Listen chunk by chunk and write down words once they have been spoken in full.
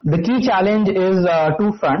The key challenge is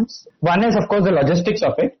two fronts. One is, of course, the logistics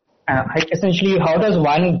of it. Essentially, how does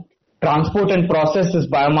one transport and process this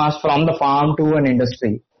biomass from the farm to an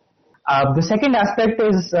industry? The second aspect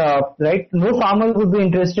is, no farmer would be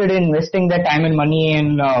interested in investing their time and money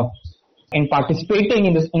in participating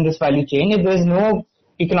in this value chain if there is no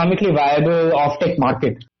economically viable offtake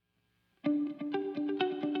market.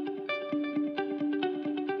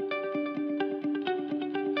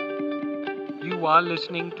 You are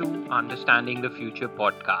listening to Understanding the Future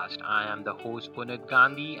podcast. I am the host Punit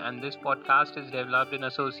Gandhi, and this podcast is developed in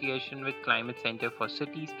association with Climate Center for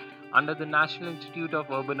Cities under the National Institute of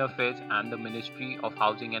Urban Affairs and the Ministry of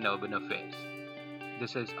Housing and Urban Affairs.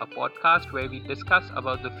 This is a podcast where we discuss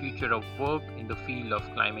about the future of work in the field of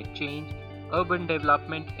climate change, urban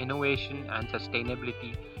development, innovation and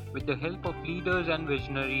sustainability with the help of leaders and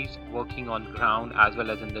visionaries working on ground as well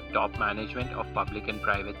as in the top management of public and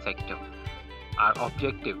private sector. Our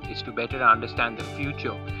objective is to better understand the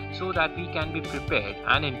future so that we can be prepared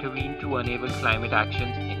and intervene to enable climate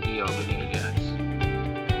actions in the urban areas.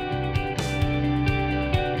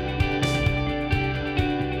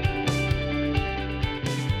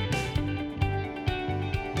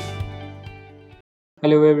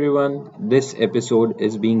 Hello everyone, this episode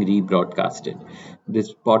is being rebroadcasted.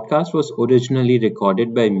 This podcast was originally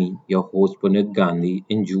recorded by me, your host Punit Gandhi,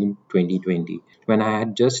 in June 2020, when I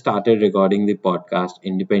had just started recording the podcast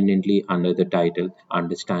independently under the title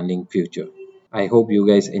Understanding Future. I hope you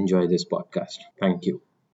guys enjoy this podcast. Thank you.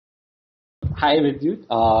 Hi Vidyut,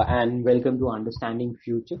 and welcome to Understanding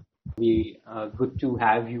Future. We good to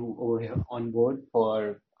have you over here on board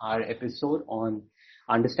for our episode on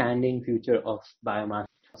understanding future of biomass.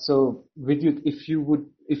 So Vidyut, if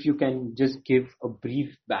you can just give a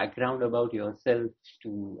brief background about yourself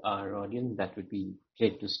to our audience, that would be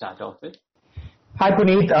great to start off with. Hi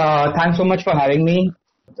Puneet, thanks so much for having me.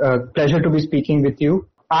 Pleasure to be speaking with you.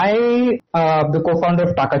 I am the co-founder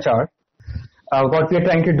of Takachar. What we are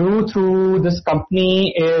trying to do through this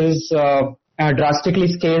company is drastically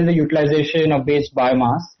scale the utilization of waste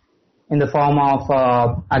biomass in the form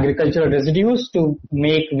of agricultural residues to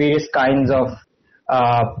make various kinds of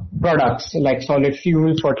products like solid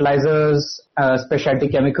fuel, fertilizers, specialty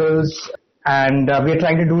chemicals. And we are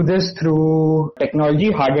trying to do this through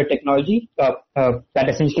technology, hardware technology that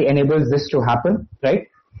essentially enables this to happen, right?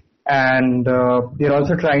 And we are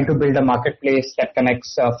also trying to build a marketplace that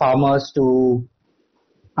connects farmers to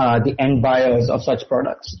the end buyers of such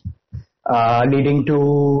products, leading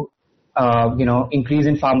to increase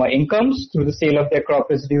in farmer incomes through the sale of their crop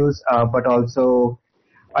residues, but also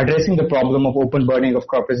addressing the problem of open burning of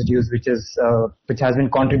crop residues, which has been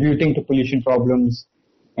contributing to pollution problems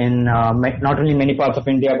in not only many parts of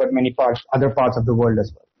India, but other parts of the world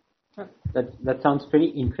as well. That sounds pretty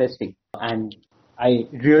interesting, and I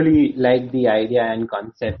really like the idea and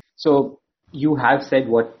concept. So you have said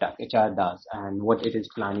what Takachar does and what it is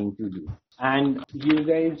planning to do. And you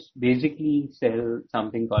guys basically sell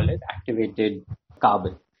something called as activated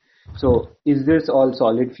carbon. So is this all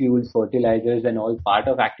solid fuels, fertilizers and all part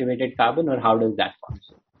of activated carbon, or how does that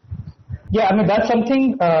function? Yeah, I mean, that's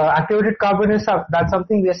something, activated carbon that's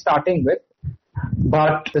something we're starting with.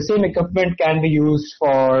 But the same equipment can be used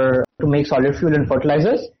to make solid fuel and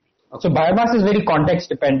fertilizers. Okay. So biomass is very context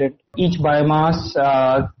dependent. Each biomass,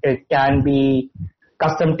 it can be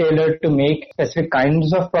custom tailored to make specific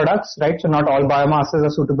kinds of products, right? So not all biomasses are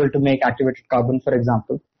suitable to make activated carbon, for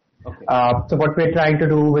example. Okay. So what we're trying to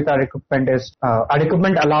do with our equipment is, our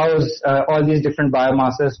equipment allows all these different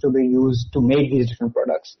biomasses to be used to make these different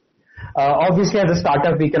products. Obviously, as a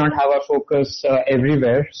startup, we cannot have our focus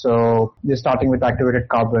everywhere. So we're starting with activated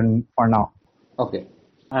carbon for now. Okay.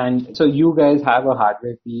 And so you guys have a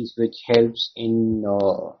hardware piece which helps in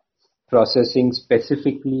processing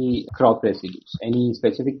specifically crop residues. Any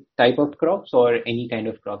specific type of crops or any kind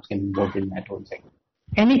of crops can work in that whole segment?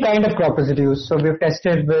 Any kind of crop residues. So we've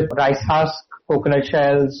tested with rice husk, coconut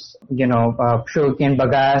shells, sugarcane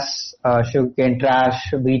bagasse, sugarcane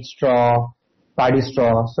trash, wheat straw, paddy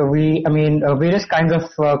straw. So various kinds of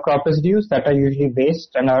crop residues that are usually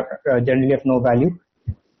waste and are generally of no value.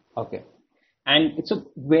 Okay. And so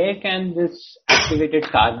where can this activated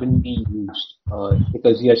carbon be used?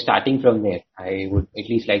 Because you're starting from there. I would at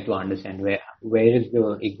least like to understand where is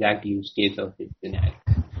the exact use case of this scenario.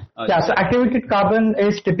 So activated carbon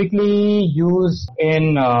is typically used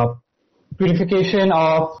in purification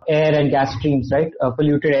of air and gas streams, right?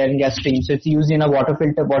 Polluted air and gas streams. So it's used in a water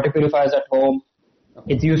purifiers at home.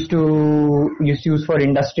 Okay. It's used for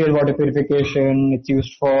industrial water purification. It's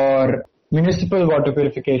used for municipal water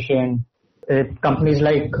purification. Companies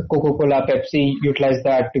like Coca-Cola, Pepsi utilize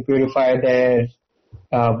that to purify their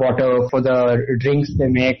water for the drinks they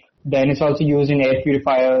make. Then it's also used in air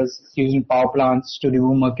purifiers, it's used in power plants to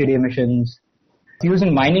remove mercury emissions. It's used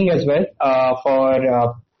in mining as well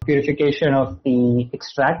for purification of the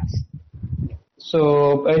extracts.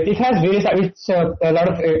 So it has various.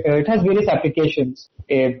 It has various applications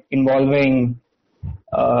involving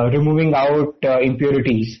removing out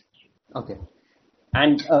impurities. Okay.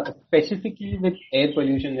 And specifically with air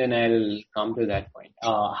pollution, then I'll come to that point.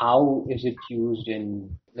 How is it used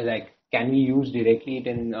in, like, can we use directly it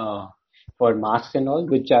in for masks and all,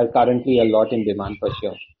 which are currently a lot in demand for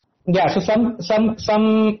sure? Yeah, so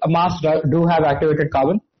some masks do have activated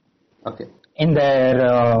carbon Okay. in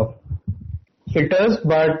their filters,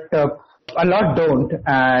 but a lot don't.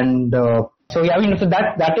 And so yeah, I mean, so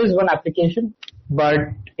that is one application, but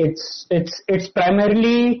it's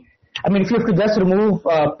primarily. I mean, if you have to just remove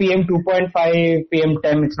PM 2.5, PM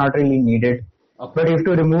 10, it's not really needed. Okay. But if you have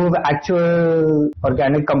to remove actual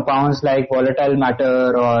organic compounds like volatile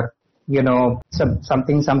matter or,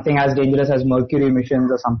 something as dangerous as mercury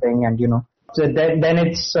emissions or something, and, so then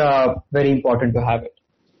it's very important to have it.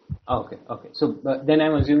 Okay. So then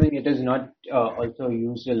I'm assuming it is not also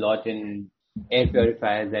used a lot in air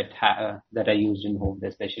purifiers that are used in homes,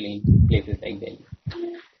 especially in places like Delhi.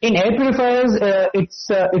 In air purifiers,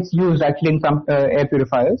 it's used actually in some air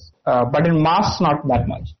purifiers, but in masks not that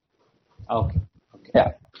much. Okay.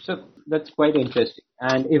 Yeah. So that's quite interesting.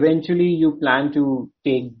 And eventually you plan to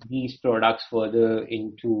take these products further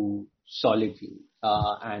into solid fuel.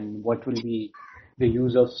 And what will be the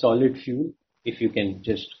use of solid fuel, if you can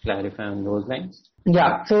just clarify on those lines?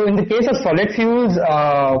 Yeah. So in the case of solid fuels,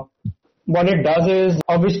 what it does is,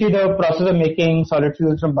 obviously the process of making solid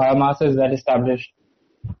fuels from biomass is well established.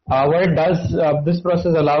 What it does, this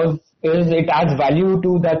process allows is it adds value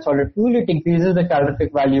to that solid fuel. It increases the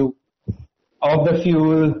calorific value of the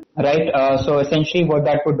fuel, right? So essentially what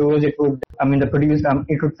that would do is it would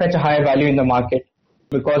fetch a higher value in the market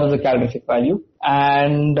because of the calorific value.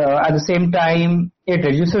 And at the same time, it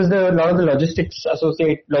reduces a lot of the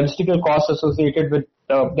logistical costs associated with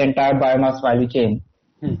the entire biomass value chain.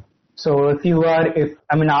 So our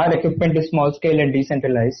equipment is small scale and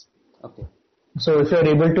decentralized. Okay. So if you're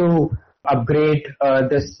able to upgrade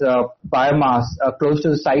this biomass close to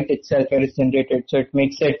the site itself where it's generated, so it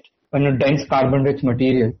makes it dense carbon rich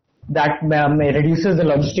material, that reduces the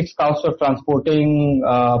logistics cost of transporting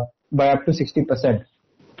by up to 60%.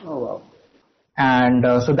 Oh wow. And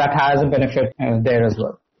so that has a benefit there as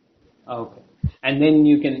well. Okay. And then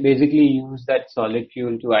you can basically use that solid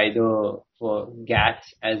fuel to either for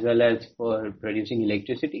gas as well as for producing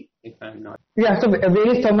electricity, if I'm not. Yeah, so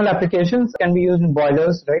various thermal applications can be used in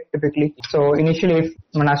boilers, right, typically. So initially, if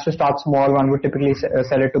one has to start small, one would typically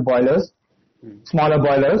sell it to boilers, smaller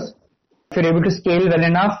boilers. If you're able to scale well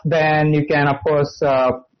enough, then you can, of course,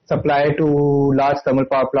 supply to large thermal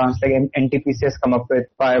power plants like NTPC has come up with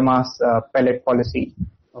biomass pellet policy.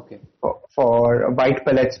 Okay. For white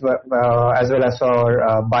pellets as well as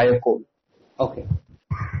for biocoal. Okay.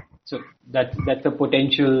 So that's a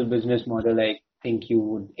potential business model I think you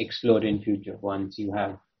would explore in future once you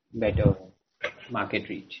have better market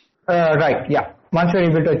reach. Right, yeah. Once you're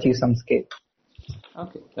able to achieve some scale.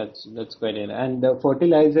 Okay, that's quite it. And the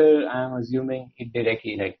fertilizer, I'm assuming it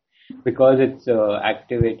directly, like, because it's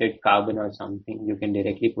activated carbon or something, you can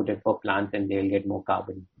directly put it for plants and they'll get more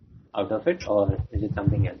carbon out of it, or is it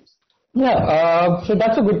something else? Yeah, so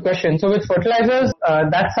that's a good question. So with fertilizers,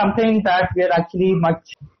 that's something that we are actually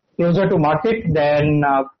much closer to market than,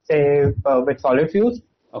 with solid fuels.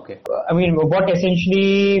 Okay. I mean, what we're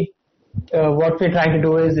trying to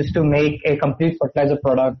do is to make a complete fertilizer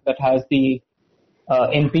product that has the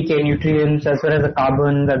NPK nutrients as well as the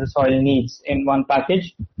carbon that the soil needs in one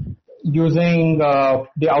package, using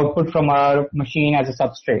the output from our machine as a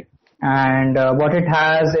substrate. And what it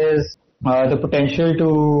has is the potential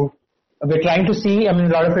to, we're trying to see, a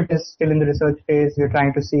lot of it is still in the research phase. We're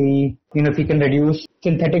trying to see, if we can reduce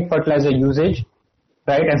synthetic fertilizer usage,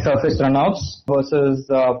 right, and surface runoffs versus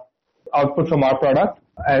output from our product.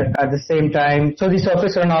 At the same time, so the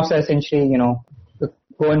surface runoffs are essentially,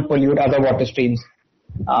 go and pollute other water streams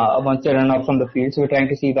once they run off from the field. So we're trying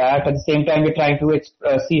to see that. At the same time, we're trying to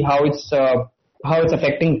see how it's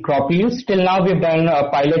affecting crop yields. Till now, we've done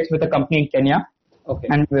pilots with a company in Kenya. Okay.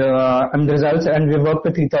 And the results, and we worked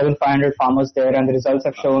with 3,500 farmers there, and the results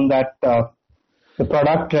have shown that the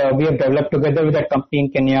product we have developed together with that company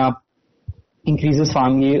in Kenya increases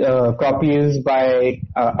crop yields by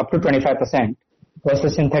up to 25%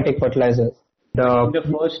 versus synthetic fertilizers. The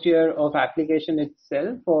first year of application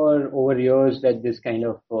itself, or over years that this kind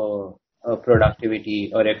of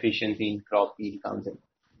productivity or efficiency in crop yield comes in?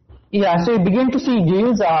 Yeah, so you begin to see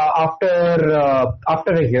yields after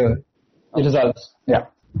a year. The results. Yeah.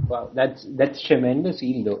 Wow, that's tremendous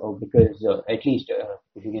yield though, because at least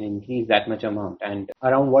if you can increase that much amount, and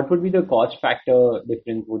around what would be the cost factor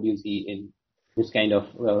difference would you see in this kind of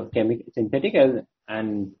chemical synthetic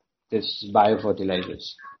and this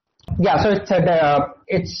biofertilizers? Yeah, so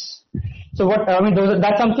it's so what I mean.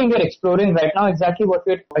 That's something we're exploring right now. Exactly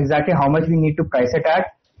how much we need to price it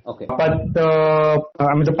at. Okay. But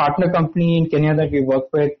the partner company in Kenya that we work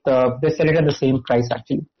with, they sell it at the same price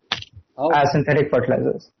actually as synthetic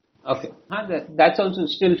fertilizers. Okay, that's also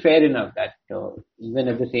still fair enough. That even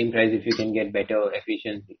at the same price, if you can get better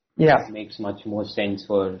efficiency, it makes much more sense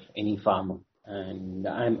for any farmer. And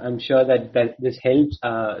I'm sure that this helps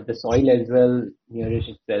the soil as well nourish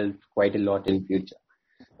itself quite a lot in future.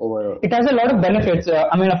 It has a lot of benefits.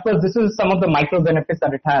 Of course, this is some of the micro benefits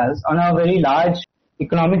that it has on a very large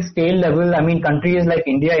economic scale level. Countries like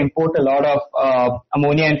India import a lot of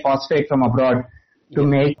ammonia and phosphate from abroad to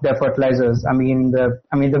make their fertilizers.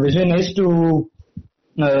 The vision is to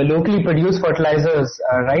locally produce fertilizers,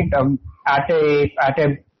 right? At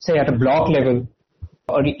a block level,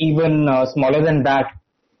 or even smaller than that.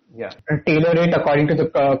 Yeah. Tailor it according to the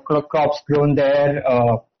crops grown there,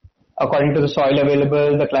 according to the soil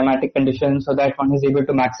available, the climatic conditions, so that one is able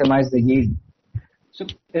to maximize the yield. So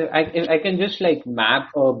I can just like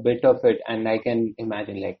map a bit of it, and I can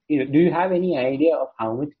imagine do you have any idea of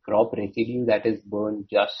how much crop residue that is burned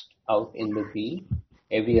just out in the field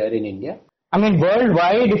every year in India?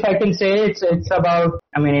 Worldwide, if I can say, it's about,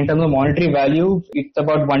 in terms of monetary value, it's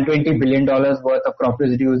about $120 billion worth of crop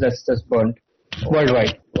residues that's just burnt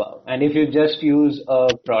worldwide. Wow. And if you just use a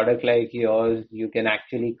product like yours, you can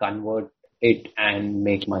actually convert it and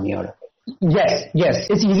make money out of it. Yes.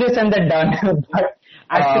 It's easier said than done. But,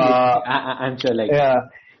 I'm sure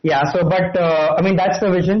that's the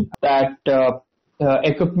vision, that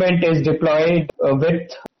equipment is deployed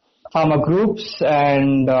with farmer groups,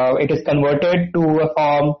 and it is converted to a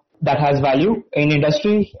form that has value in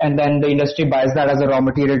industry, and then the industry buys that as a raw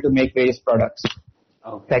material to make various products.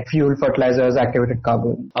 Okay. Like fuel, fertilizers, activated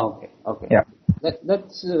carbon. Okay. Yeah.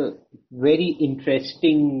 That's very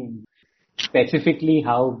interesting. Specifically,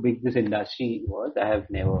 how big this industry was, I have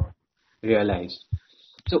never realized.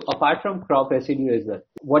 So, apart from crop residue as well,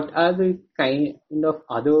 what are the kind of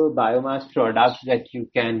other biomass products that you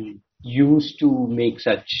can use to make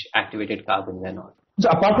such activated carbon and all? So,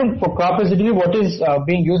 apart from crop residue, what is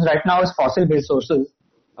being used right now is fossil-based sources.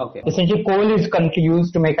 Okay. Essentially, coal is currently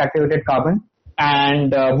used to make activated carbon,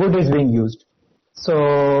 and wood is being used.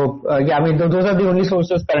 So, those are the only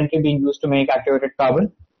sources currently being used to make activated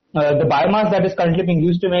carbon. The biomass that is currently being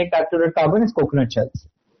used to make activated carbon is coconut shells.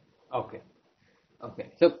 Okay.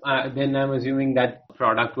 So, then I'm assuming that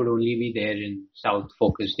product would only be there in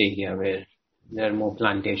south-focused area where there are more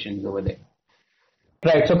plantations over there.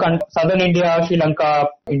 Right. So, southern India, Sri Lanka,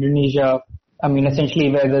 Indonesia,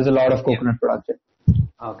 essentially where there's a lot of coconut production.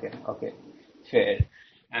 Okay. Fair.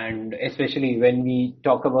 And especially when we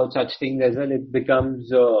talk about such things as well, it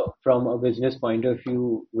becomes, from a business point of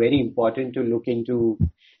view, very important to look into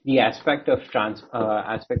the aspect of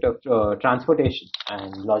transportation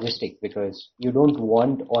and logistics, because you don't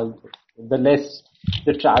want the less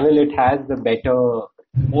the travel it has, the better,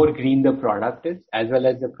 more green the product is, as well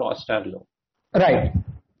as the costs are low. Right.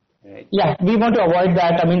 Yeah, we want to avoid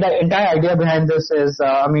that. The entire idea behind this is,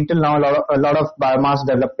 till now, a lot of biomass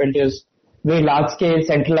development is very large scale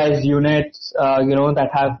centralized units,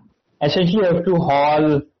 that essentially have to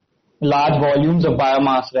haul large volumes of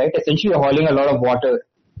biomass, right? Essentially hauling a lot of water,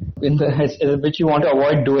 which you want to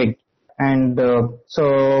avoid doing. And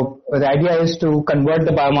so the idea is to convert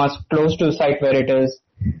the biomass close to the site where it is.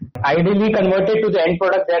 Ideally convert it to the end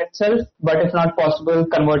product there itself, but if not possible,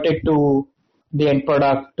 convert it to the end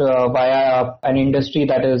product via an industry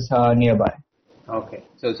that is nearby. Okay,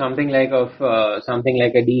 so something like a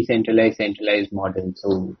decentralized, centralized model.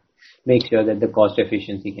 So make sure that the cost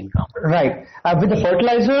efficiency can come. Right. With the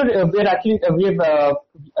fertilizer, we have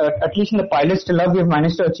at least in the pilot till now, we have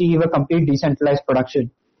managed to achieve a complete decentralized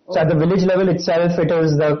production. So at the village level itself, it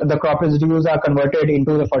is the crop residues are converted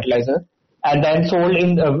into the fertilizer and then sold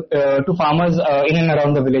to farmers in and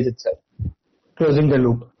around the village itself, closing the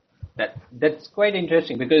loop. That's quite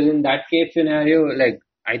interesting, because in that case scenario,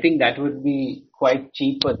 I think that would be quite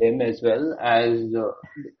cheap for them as well as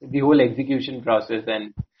the whole execution process,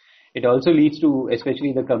 and it also leads to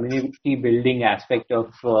especially the community building aspect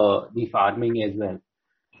of the farming as well,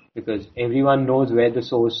 because everyone knows where the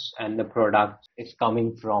source and the product is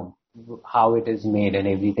coming from, how it is made and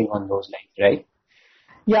everything on those lines, right?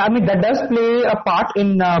 Yeah, that does play a part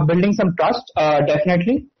in building some trust,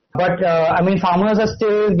 definitely. But I mean, farmers are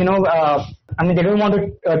still, I mean, they don't want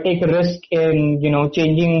to take a risk in,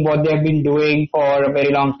 changing what they have been doing for a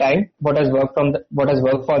very long time. What has worked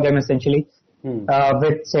for them essentially,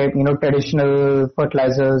 with say, traditional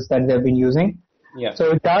fertilizers that they've been using. Yeah.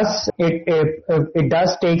 So it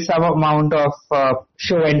does take some amount of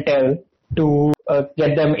show and tell to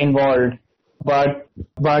get them involved. But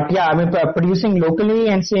yeah, I mean, producing locally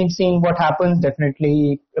and seeing what happens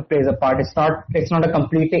definitely plays a part. It's not a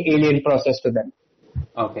completely alien process to them.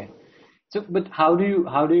 Okay. So, but how do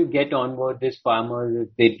you get on board these farmers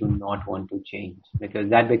if they do not want to change? Because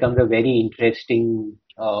that becomes a very interesting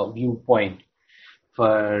viewpoint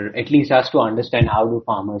for at least us to understand how do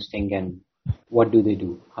farmers think and what do they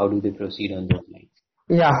do? How do they proceed on those lines?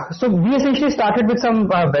 Yeah, so we essentially started with some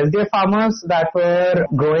wealthier farmers that were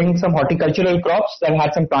growing some horticultural crops that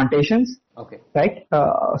had some plantations. Okay. Right.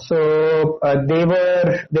 So they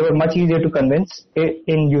were much easier to convince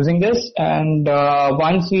in using this, and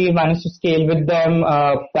once we managed to scale with them,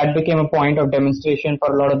 that became a point of demonstration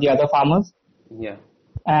for a lot of the other farmers. Yeah.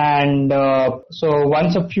 And so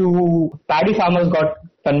once a few paddy farmers got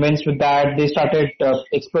convinced with that, they started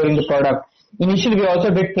exploring the product. Initially, we also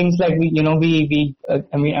did things like we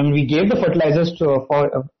gave the fertilizers to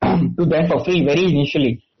them for free very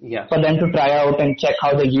initially. Yeah. For them to try out and check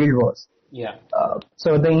how the yield was. Yeah.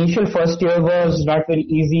 So the initial first year was not very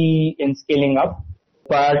easy in scaling up,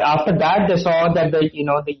 but after that they saw that the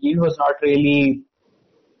yield was not really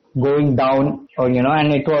going down,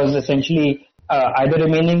 and it was essentially either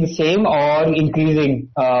remaining the same or increasing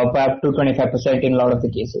by up to 25% in a lot of the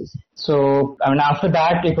cases. So I mean, after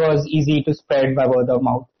that it was easy to spread by word of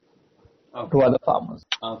mouth to other farmers.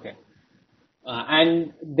 Okay.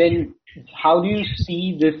 And then how do you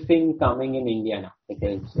see this thing coming in India now?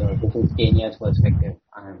 Because this is Kenya's perspective.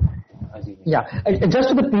 Yeah. Just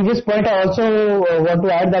to the previous point, I also want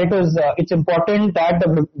to add that it's important that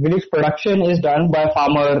the village production is done by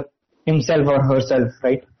farmer himself or herself,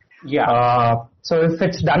 right? Yeah. So if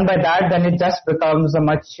it's done by that, then it just becomes a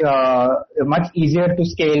much easier to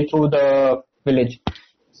scale through the village.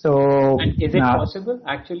 So, and is it possible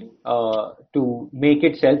actually to make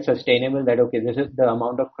it self-sustainable? That okay, this is the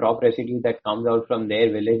amount of crop residue that comes out from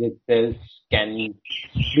their village itself can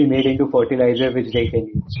be made into fertilizer which they can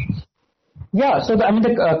use. Yeah, so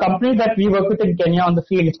the company that we work with in Kenya on the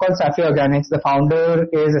field, it's called Safi Organics. The founder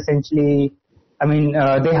is essentially,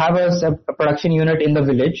 they have a production unit in the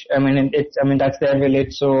village. That's their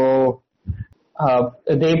village. So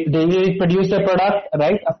they produce their product,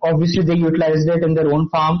 right? Obviously, they utilized it in their own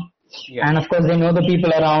farm, and of course, they know the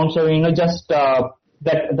people around. So just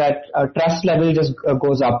that trust level just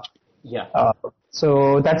goes up. Yeah.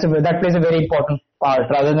 So that plays a very important part.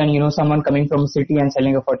 Rather than someone coming from a city and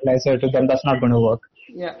selling a fertilizer to them, that's not going to work.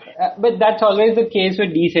 Yeah, but that's always the case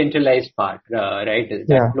with decentralized part, right?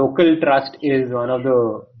 That local trust is one of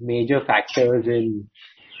the major factors in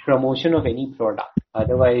promotion of any product.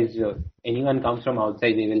 Otherwise, anyone comes from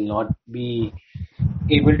outside, they will not be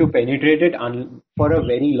able to penetrate it for a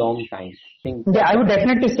very long time. I would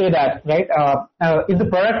definitely say that, right? If the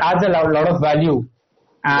product adds a lot of value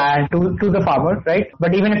and to the farmer, right?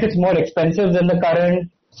 But even if it's more expensive than the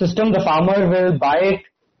current system, the farmer will buy it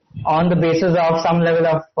on the basis of some level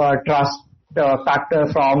of trust factor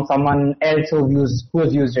from someone else who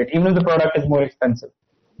has used it, even if the product is more expensive.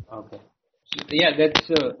 Okay. Yeah,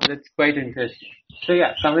 that's quite interesting. So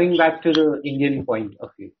yeah, coming back to the Indian point of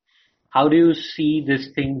view, how do you see these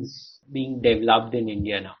things being developed in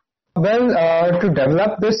India now? Well, to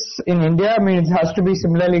develop this in India, it has to be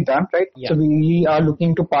similarly done, right? Yeah. So we are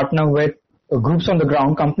looking to partner with groups on the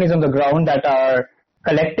ground, companies on the ground that are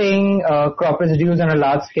collecting crop residues on a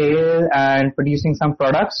large scale and producing some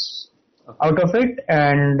products out of it.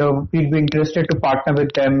 And we'd be interested to partner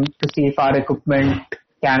with them to see if our equipment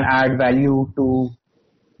can add value to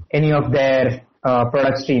any of their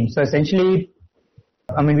product streams. So essentially,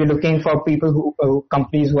 we're looking for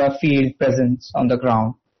companies who have field presence on the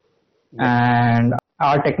ground. Yeah. And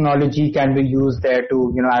our technology can be used there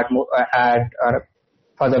to, add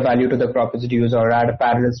further value to the crop residues or add a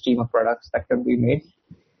parallel stream of products that can be made.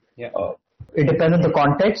 Yeah. It depends on the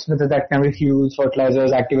context, whether that can be fuels,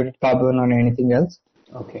 fertilizers, activated carbon, or anything else.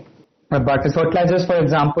 Okay. But with fertilizers, for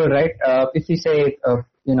example, right, if we say,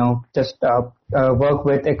 work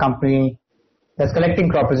with a company that's collecting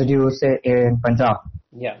crop residues, say, in Punjab.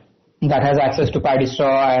 Yeah. That has access to paddy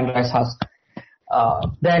straw and rice husk.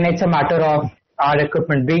 Then it's a matter of our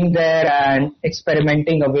equipment being there and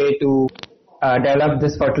experimenting a way to develop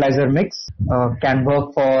this fertilizer mix can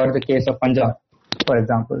work for the case of Punjab, for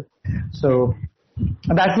example. So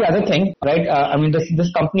that's the other thing, right?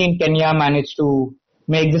 This company in Kenya managed to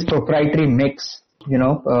make this proprietary mix,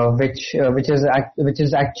 which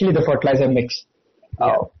is actually the fertilizer mix,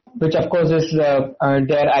 which of course is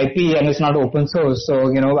their IP and it's not open source.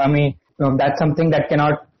 So that's something that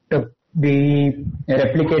cannot be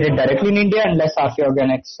replicated directly in India unless Aarti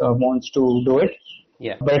Organics wants to do it.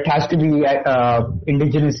 Yeah. But it has to be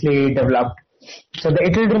indigenously developed. So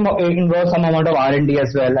it will involve some amount of R&D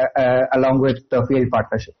as well, along with the field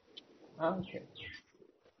partnership. Okay.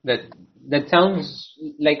 That sounds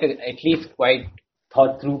like at least quite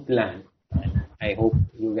thought through plan. I hope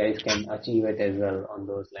you guys can achieve it as well on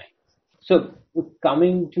those lines. So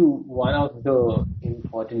coming to one of the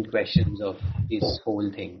important questions of this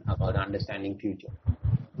whole thing about understanding future,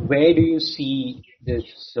 where do you see this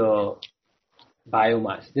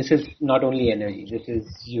biomass? This is not only energy, this is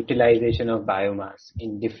utilization of biomass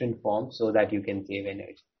in different forms so that you can save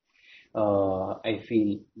energy. I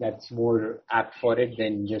feel that's more apt for it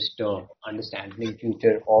than just understanding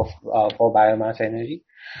future of for biomass energy.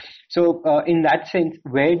 So in that sense,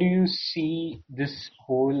 where do you see this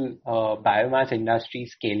whole biomass industry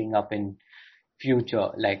scaling up in future?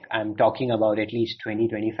 Like I'm talking about at least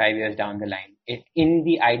 20-25 years down the line, in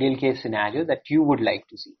the ideal case scenario that you would like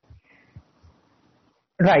to see.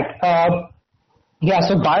 Right.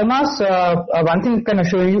 So biomass, one thing can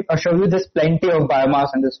assure you there's plenty of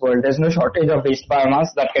biomass in this world. There's no shortage of waste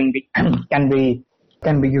biomass that can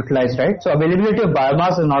be utilized, right? So availability of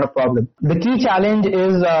biomass is not a problem. The key challenge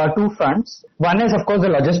is two fronts. One is, of course, the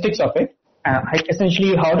logistics of it.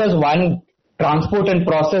 Essentially, how does one transport and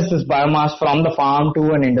process this biomass from the farm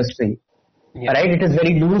to an industry? Yeah. Right? It is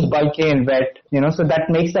very loose, bulky, and wet. So that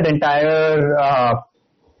makes that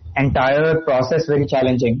entire process very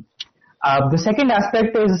challenging. The second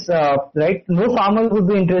aspect is, no farmer would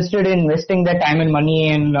be interested in investing their time and money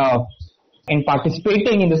in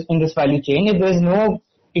participating in this value chain if there is no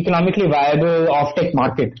economically viable offtake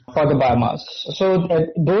market for the biomass. So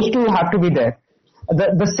those two have to be there.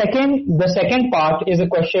 The second part is a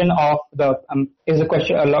question of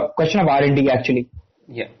question of R&D actually.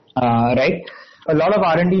 Yeah. Right. A lot of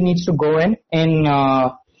R&D needs to go in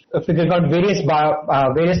figure out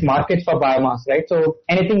various markets for biomass, right? So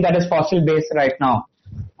anything that is fossil based right now,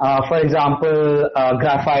 for example,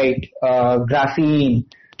 graphite, graphene,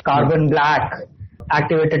 carbon black,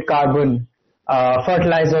 activated carbon,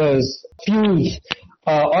 fertilizers, fuels,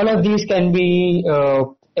 all of these can be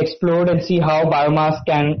explored and see how biomass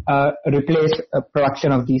can replace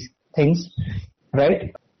production of these things,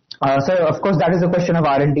 right? So of course that is a question of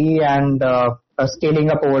R&D and scaling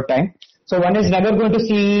up over time. So one is never going to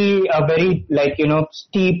see a very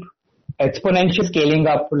steep exponential scaling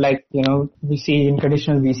up like we see in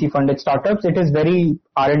traditional VC funded startups. It is very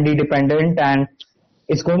R&D dependent and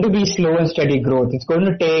it's going to be slow and steady growth. It's going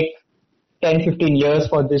to take 10-15 years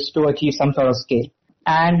for this to achieve some sort of scale.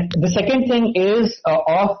 And the second thing is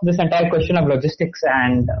of this entire question of logistics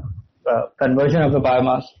and conversion of the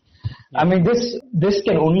biomass. I mean, this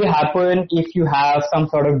can only happen if you have some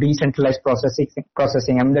sort of decentralized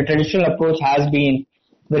processing. I mean, the traditional approach has been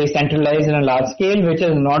very centralized in a large scale, which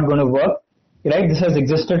is not going to work. Right? This has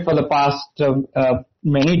existed for the past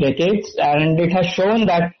many decades, and it has shown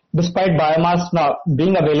that despite biomass not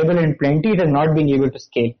being available in plenty, it is not being able to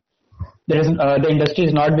scale. The industry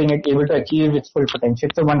is not being able to achieve its full potential.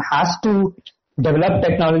 So one has to develop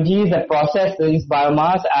technologies that process this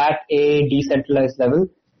biomass at a decentralized level,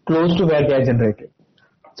 close to where they are generated.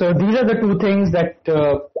 So these are the two things that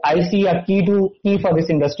I see are key for this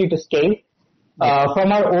industry to scale.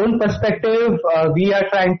 From our own perspective, we are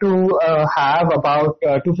trying to have about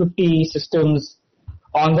 250 systems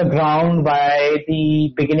on the ground by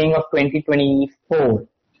the beginning of 2024.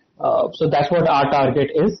 So that's what our target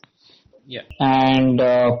is. Yeah. And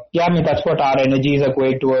that's what our energies are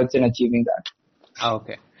going towards in achieving that.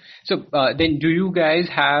 Okay. So then do you guys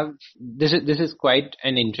have, this is quite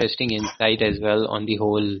an interesting insight as well on the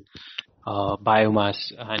whole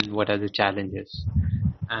biomass and what are the challenges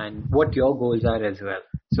and what your goals are as well.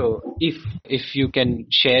 So if you can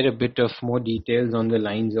share a bit of more details on the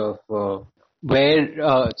lines of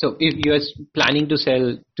so if you are planning to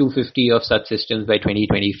sell 250 of such systems by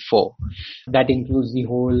 2024, that includes the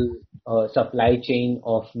whole supply chain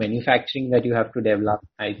of manufacturing that you have to develop.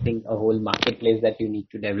 I think a whole marketplace that you need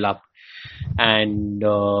to develop and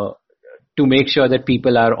to make sure that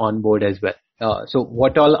people are on board as well. So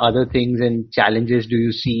what all other things and challenges do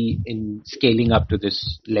you see in scaling up to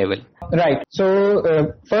this level? Right.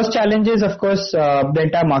 So first challenge is, of course, the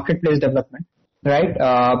entire marketplace development. Right.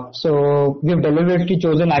 So we've deliberately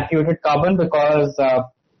chosen activated carbon because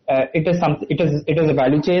it is a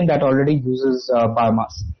value chain that already uses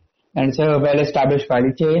biomass, and it's a well-established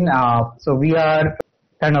value chain. So we are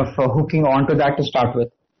kind of hooking onto that to start with.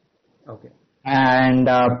 Okay. And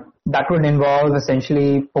that would involve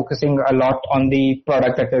essentially focusing a lot on the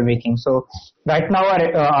product that we're making. So right now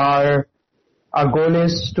our goal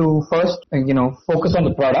is to first, focus on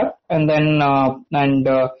the product and then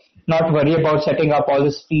not worry about setting up all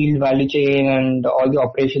this field value chain and all the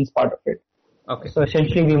operations part of it. Okay. So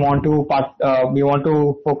essentially we want to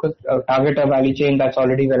focus, target a value chain that's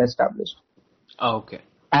already well established. Okay.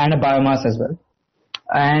 And a biomass as well.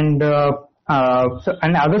 And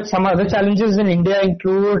some other challenges in India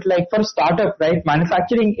include, like for startup, right?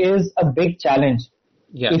 Manufacturing is a big challenge.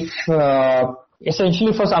 Yeah. If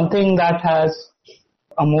essentially for something that has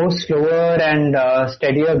a more slower and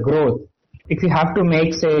steadier growth, if you have to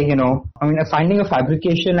make, say, finding a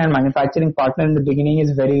fabrication and manufacturing partner in the beginning is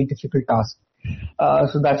a very difficult task.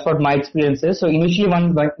 So that's what my experience is. So initially,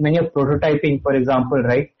 when you're prototyping, for example,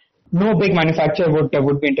 right, no big manufacturer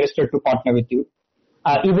would be interested to partner with you.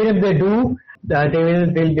 Even if they do,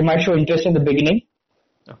 they might show interest in the beginning.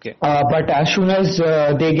 Okay. But as soon as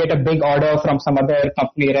they get a big order from some other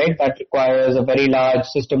company, right, that requires a very large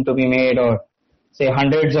system to be made, or say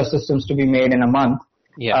hundreds of systems to be made in a month,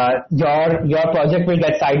 your project will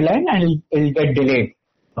get sidelined and it'll get delayed.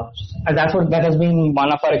 And that has been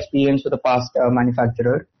one of our experience with the past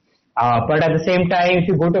manufacturer. But at the same time, if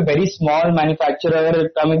you go to a very small manufacturer,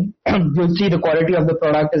 you'll see the quality of the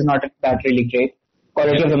product is not that really great.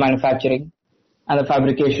 Quality of the manufacturing and the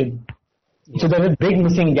fabrication. So there's a big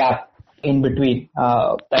missing gap in between.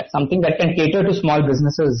 That's something that can cater to small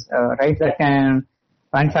businesses, right?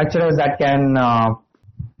 Manufacturers that can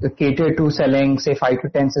cater to selling, say, 5 to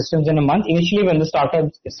 10 systems in a month. Initially, when the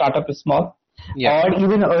startup is small, or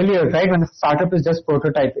even earlier, right, when the startup is just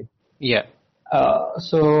prototyping. Yeah.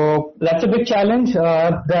 So that's a big challenge.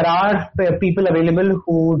 There are people available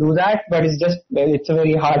who do that, but it's a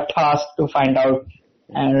very hard task to find out.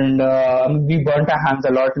 And we burnt our hands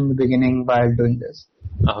a lot in the beginning while doing this.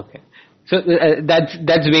 Okay. So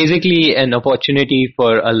that's basically an opportunity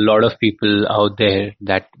for a lot of people out there,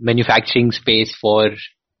 that manufacturing space for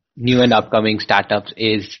new and upcoming startups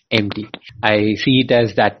is empty. I see it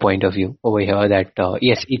as that point of view over here, that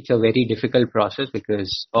yes, it's a very difficult process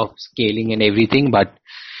because of scaling and everything, but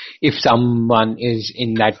if someone is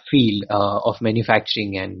in that field of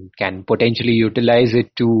manufacturing and can potentially utilize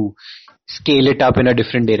it to scale it up in a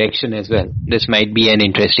different direction as well, this might be an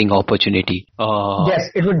interesting opportunity. Yes,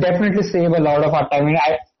 it would definitely save a lot of our time.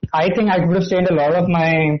 I think I would have saved a lot of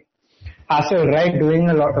my hassle, right? Doing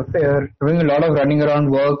a lot of running around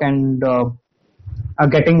work and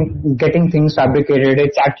getting things fabricated.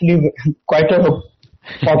 It's actually quite a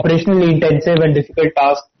operationally intensive and difficult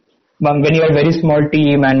task when you are a very small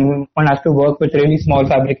team and one has to work with really small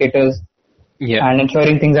fabricators and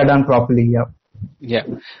ensuring things are done properly. Yeah.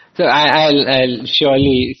 So I'll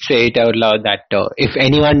surely say it out loud that if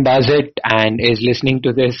anyone does it and is listening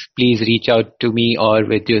to this, please reach out to me or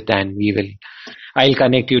Vidyut, and I'll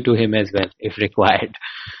connect you to him as well if required.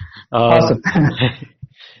 Awesome.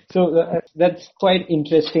 So that's quite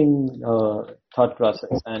interesting thought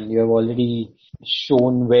process, and you have already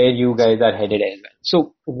shown where you guys are headed as well.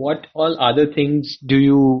 So what all other things do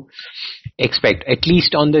you expect, at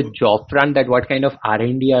least on the job front, that what kind of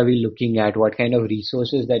R&D are we looking at, what kind of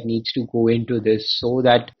resources that needs to go into this so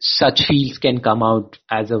that such fields can come out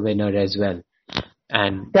as a winner as well?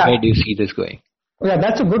 And where do you see this going? Yeah,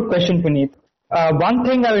 that's a good question, Puneet. One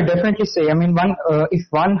thing I would definitely say, if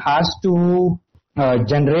one has to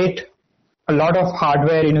generate a lot of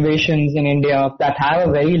hardware innovations in India that have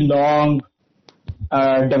a very long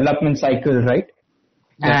development cycle, right?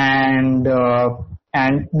 Yeah.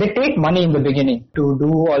 And they take money in the beginning to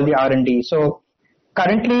do all the R&D. So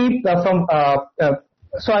currently,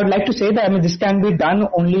 so I'd like to say that this can be done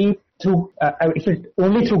only through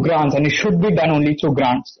grants, and it should be done only through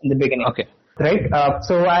grants in the beginning. Okay. Right.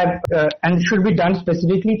 And it should be done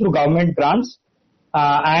specifically through government grants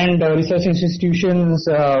and research institutions,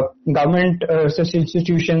 government research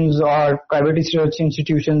institutions or private research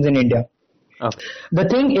institutions in India. Okay. The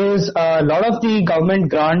thing is, a lot of the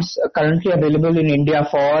government grants currently available in India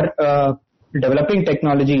for developing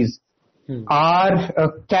technologies can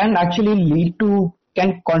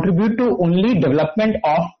contribute to only development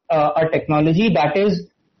of a technology that is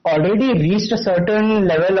already reached a certain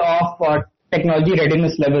level of technology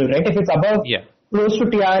readiness level, right? If it's above close to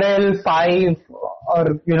TRL 5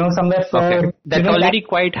 or somewhere 4, okay. That's already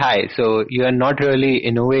quite high. So you are not really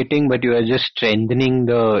innovating, but you are just strengthening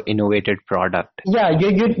the innovated product. Yeah,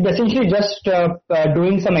 you're essentially just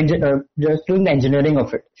doing the engineering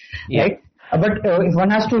of it, right? But if one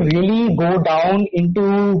has to really go down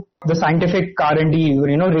into the scientific R&D,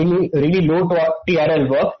 really low TRL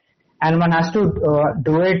work, and one has to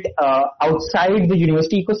do it outside the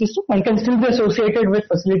university ecosystem, one can still be associated with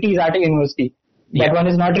facilities at a university. But one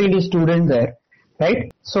is not really a student there,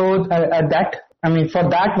 right? So for that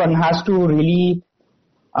one has to really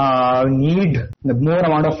need more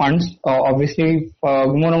amount of funds, obviously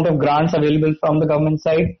more amount of grants available from the government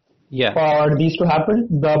side for these to happen.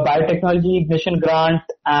 The biotechnology ignition grant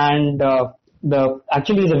and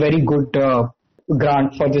actually is a very good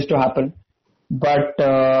grant for this to happen. But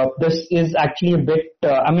this is actually a bit.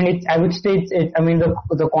 I would say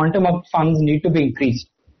the quantum of funds need to be increased.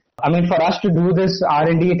 For us to do this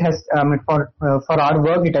R&D, it has for our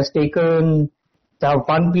work, it has taken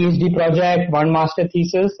one PhD project, one master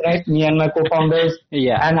thesis, right? Me and my co-founders,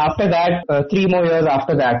 and after that, 3 more years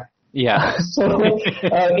after that. So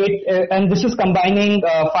and this is combining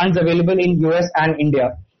funds available in US and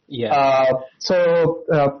India. So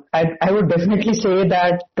I would definitely say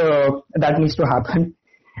that that needs to happen,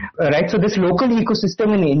 right? So this local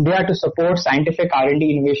ecosystem in India to support scientific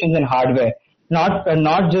R&D innovations in hardware,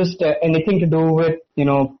 not just anything to do with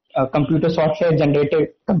computer software, generated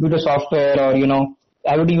computer software, or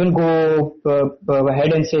I would even go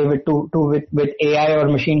ahead and say with AI or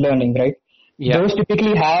machine learning, right? Those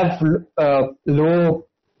typically have low,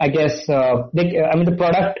 I guess. The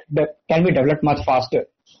product that can be developed much faster.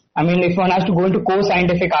 If one has to go into core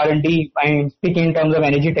scientific R&D, speaking in terms of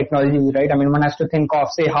energy technology, right? One has to think of,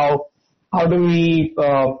 say, how do we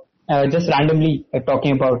just randomly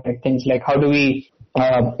talking about things like how do we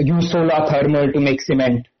use solar thermal to make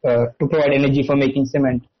cement, to provide energy for making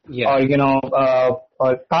cement,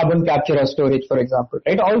 or carbon capture or storage, for example,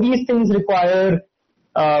 right? All these things require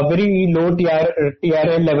very low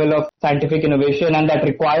TRL level of scientific innovation, and that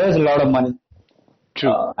requires a lot of money.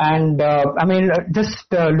 True. Just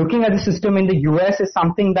looking at the system in the US is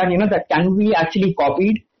something that that can be actually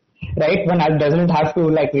copied, right? One doesn't have to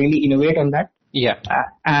really innovate on that.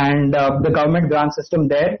 And the government grant system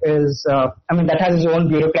there is, that has its own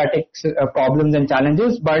bureaucratic problems and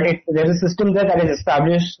challenges, but there's a system there that is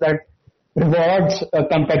established that rewards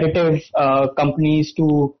competitive companies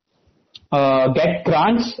to get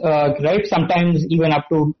grants, right? Sometimes even up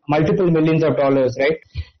to multiple millions of dollars, right?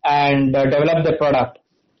 And develop the product.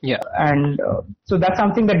 And so that's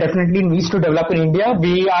something that definitely needs to develop in India.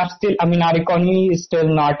 We are still, our economy is still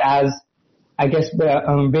not as, I guess,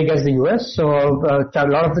 big as the US. So a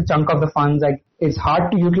lot of the chunk of the funds is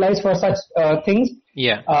hard to utilize for such things.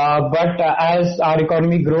 But as our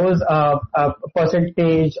economy grows, a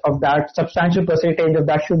percentage of that, substantial percentage of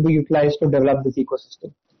that should be utilized to develop this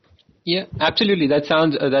ecosystem. Yeah, absolutely. That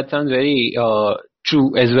sounds very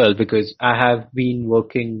true as well, because I have been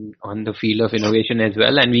working on the field of innovation as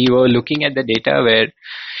well, and we were looking at the data where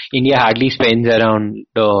India hardly spends around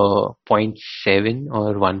 0.7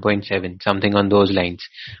 or 1.7, something on those lines,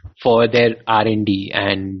 for their R&D,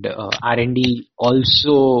 and R&D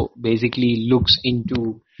also basically looks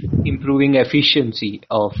into improving efficiency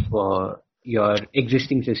of your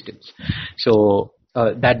existing systems. So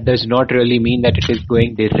that does not really mean that it is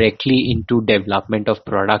going directly into development of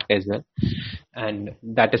product as well. And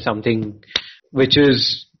that is something which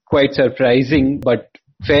is quite surprising, but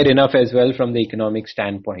fair enough as well from the economic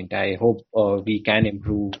standpoint. I hope we can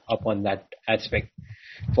improve upon that aspect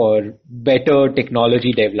for better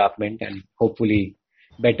technology development and hopefully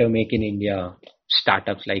better Make in India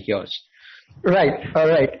startups like yours. Right. All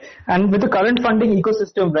right. And with the current funding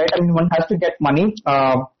ecosystem, right, one has to get money.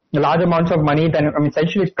 Large amounts of money, then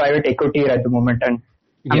essentially it's private equity at the moment, and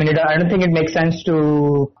I don't think it makes sense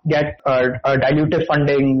to get dilutive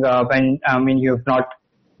funding when you've not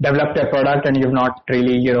developed a product and you've not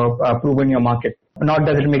really proven your market. Nor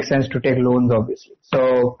does it make sense to take loans, obviously.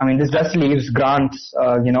 So this just leaves grants,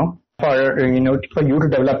 for you to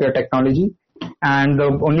develop your technology, and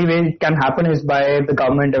the only way it can happen is by the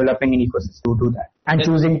government developing an ecosystem to do that and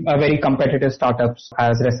choosing very competitive startups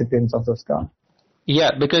as recipients of those grants.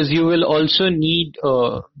 Yeah, because you will also need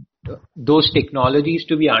those technologies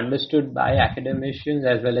to be understood by academicians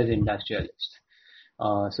as well as industrialists.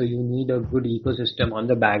 So you need a good ecosystem on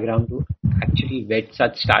the background to actually vet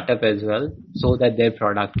such startup as well, so that their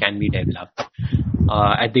product can be developed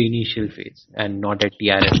at the initial phase and not at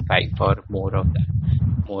TRL 5 or more of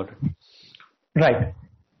that. Right.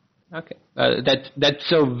 Okay.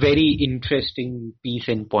 That's a very interesting piece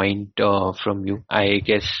and point from you. I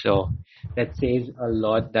guess that says a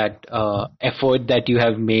lot, that effort that you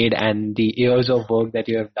have made and the years of work that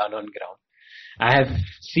you have done on ground. I have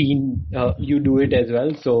seen you do it as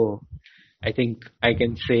well, so I think I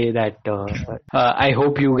can say that I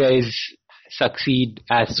hope you guys succeed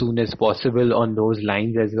as soon as possible on those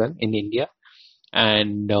lines as well in India,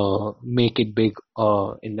 and make it big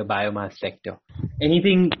in the biomass sector.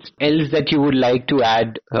 Anything else that you would like to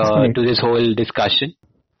add to this whole discussion?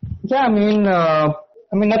 Yeah, I mean,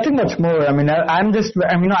 nothing much more. I mean, I'm just,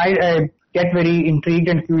 I get very intrigued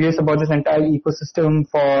and curious about this entire ecosystem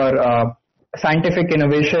for scientific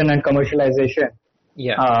innovation and commercialization.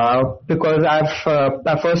 Yeah. Because I've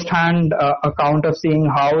a first-hand account of seeing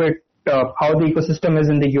how the ecosystem is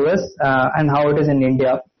in the US and how it is in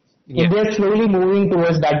India. Yeah. India is slowly moving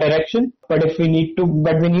towards that direction, but we need to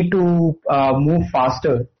move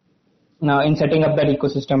faster in setting up that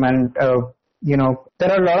ecosystem. And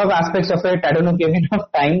there are a lot of aspects of it. I don't know if you have enough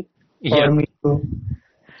time for me to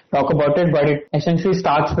talk about it, but it essentially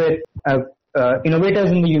starts with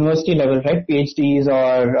innovators in the university level, right? PhDs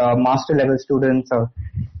or master level students or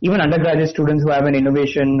even undergraduate students who have an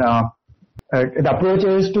innovation. The approach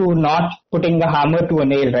is to not putting the hammer to a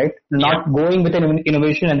nail, right? Not going with an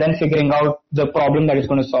innovation and then figuring out the problem that it's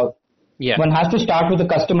going to solve. Yeah. One has to start with the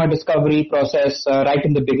customer discovery process right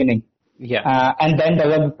in the beginning. Yeah. And then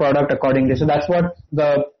develop the product accordingly. So that's what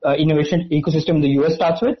the innovation ecosystem in the US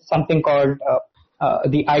starts with, something called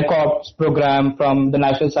the ICOPS program from the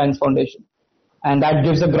National Science Foundation. And that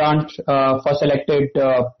gives a grant for selected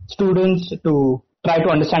students to try to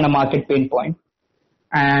understand a market pain point.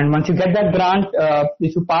 And once you get that grant,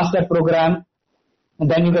 if you pass that program,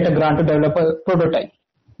 then you get a grant to develop a prototype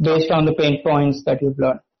based on the pain points that you've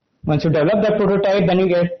learned. Once you develop that prototype, then you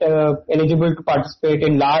get eligible to participate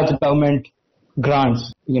in large government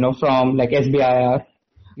grants, from like SBIR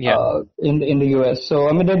in the US. So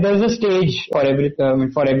I mean, there's a stage for every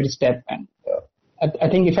step, and I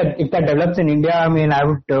think if that develops in India, I mean, I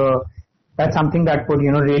would that's something that would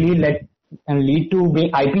really lead to being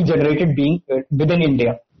IP generated being within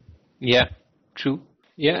India. Yeah, true.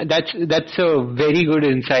 Yeah, that's a very good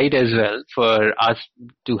insight as well for us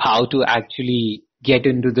to how to actually get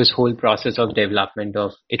into this whole process of development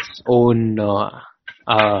of its own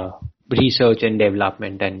research and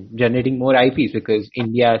development and generating more IPs, because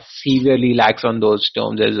India severely lacks on those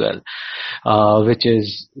terms as well, which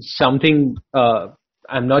is something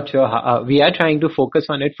I'm not sure how, we are trying to focus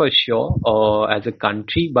on it for sure as a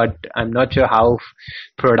country, but I'm not sure how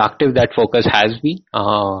productive that focus has been.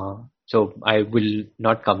 So I will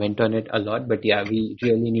not comment on it a lot, but yeah, we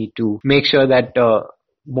really need to make sure that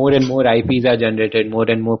more and more IPs are generated, more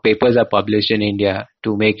and more papers are published in India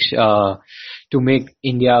to make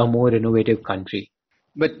India a more innovative country.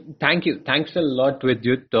 But thanks a lot,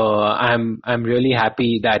 Vidyut. I'm really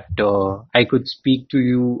happy that I could speak to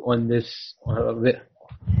you on this,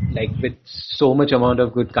 with so much amount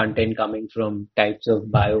of good content coming from types of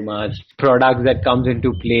biomass products that comes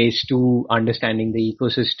into place to understanding the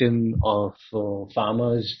ecosystem of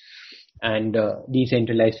farmers and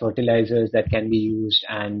decentralized fertilizers that can be used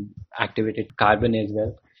and activated carbon as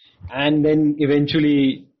well. And then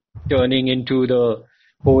eventually turning into the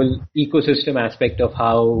whole ecosystem aspect of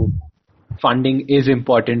how funding is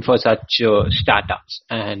important for such startups.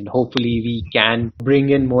 And hopefully we can bring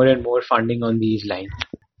in more and more funding on these lines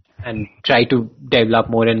and try to develop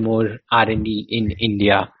more and more R&D in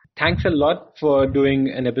India. Thanks a lot for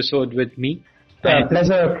doing an episode with me.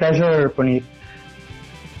 Pleasure, Puneet.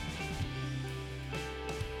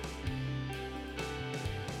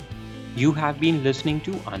 You have been listening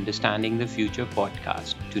to Understanding the Future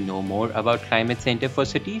podcast. To know more about Climate Center for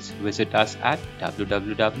Cities, visit us at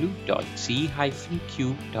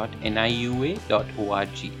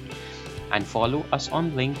www.c-q.niua.org and follow us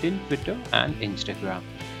on LinkedIn, Twitter, and Instagram.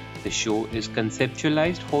 The show is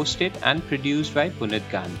conceptualized, hosted, and produced by Puneet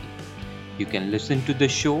Gandhi. You can listen to the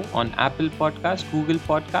show on Apple Podcast, Google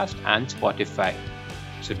Podcast, and Spotify.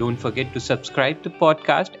 So don't forget to subscribe to the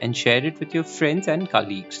podcast and share it with your friends and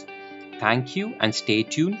colleagues. Thank you and stay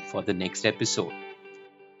tuned for the next episode.